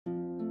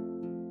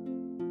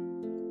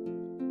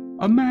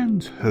A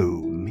man's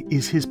home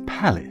is his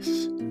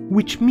palace,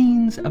 which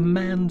means a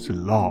man's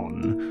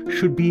lawn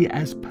should be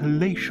as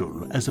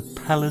palatial as a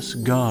palace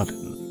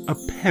garden, a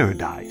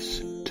paradise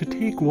to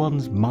take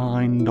one's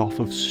mind off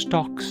of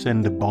stocks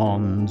and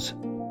bonds,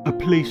 a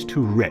place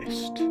to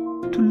rest,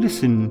 to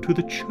listen to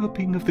the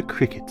chirping of the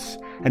crickets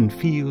and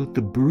feel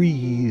the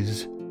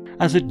breeze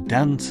as it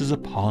dances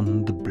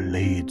upon the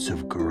blades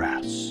of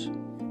grass.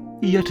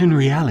 Yet in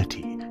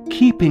reality,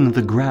 keeping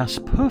the grass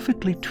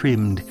perfectly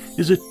trimmed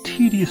is a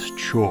tedious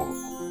chore,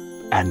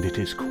 and it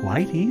is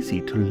quite easy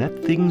to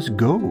let things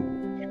go.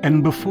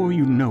 And before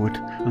you know it,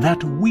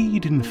 that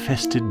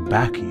weed-infested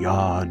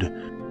backyard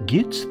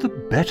gets the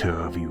better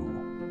of you.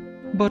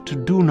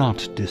 But do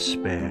not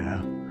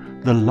despair.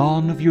 The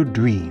lawn of your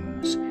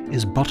dreams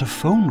is but a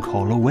phone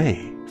call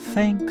away,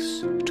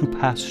 thanks to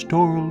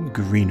pastoral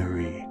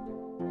greenery.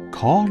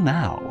 Call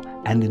now,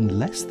 and in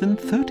less than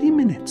 30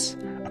 minutes,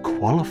 a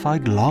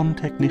qualified lawn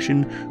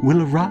technician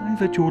will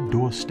arrive at your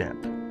doorstep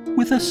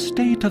with a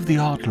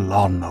state-of-the-art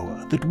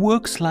lawnmower that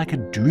works like a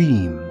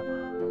dream,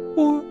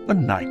 or a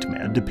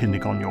nightmare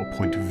depending on your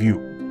point of view.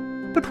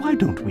 But why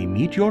don't we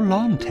meet your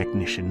lawn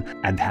technician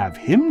and have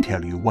him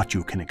tell you what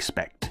you can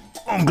expect?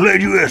 I'm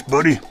glad you asked,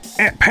 buddy.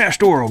 At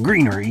Pastoral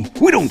Greenery,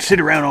 we don't sit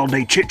around all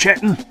day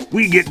chit-chatting.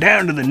 We get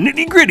down to the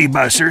nitty-gritty,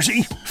 by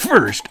Cersei.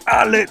 First,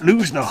 I let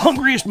loose the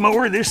hungriest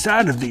mower this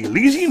side of the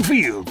Elysian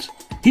fields.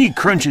 He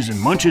crunches and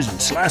munches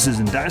and slices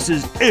and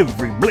dices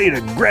every blade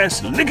of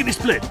grass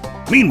lickety-split.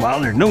 Meanwhile,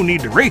 there's no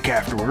need to rake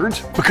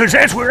afterwards, because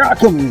that's where I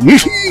come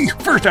in.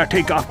 First, I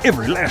take off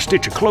every last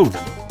stitch of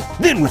clothing.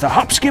 Then, with a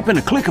hop, skip, and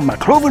a click of my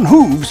cloven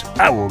hooves,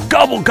 I will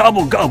gobble,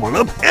 gobble, gobble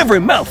up every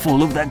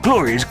mouthful of that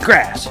glorious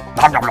grass.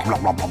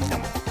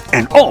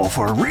 And all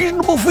for a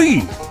reasonable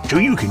fee, so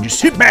you can just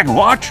sit back and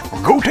watch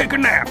or go take a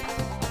nap.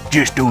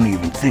 Just don't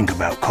even think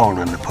about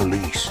calling the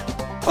police.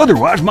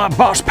 Otherwise, my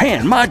boss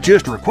Pan might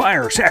just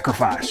require a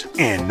sacrifice,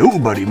 and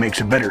nobody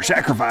makes a better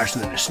sacrifice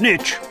than a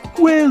snitch.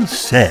 Well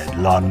said,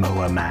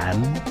 Lawnmower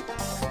Man.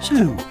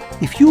 So,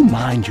 if you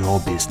mind your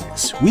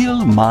business,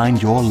 we'll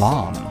mind your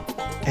lawn.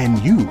 And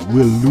you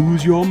will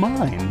lose your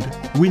mind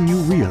when you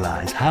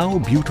realize how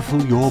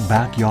beautiful your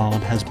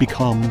backyard has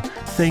become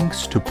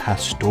thanks to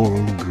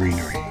pastoral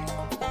greenery.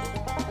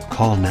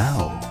 Call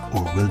now,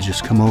 or we'll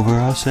just come over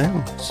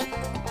ourselves.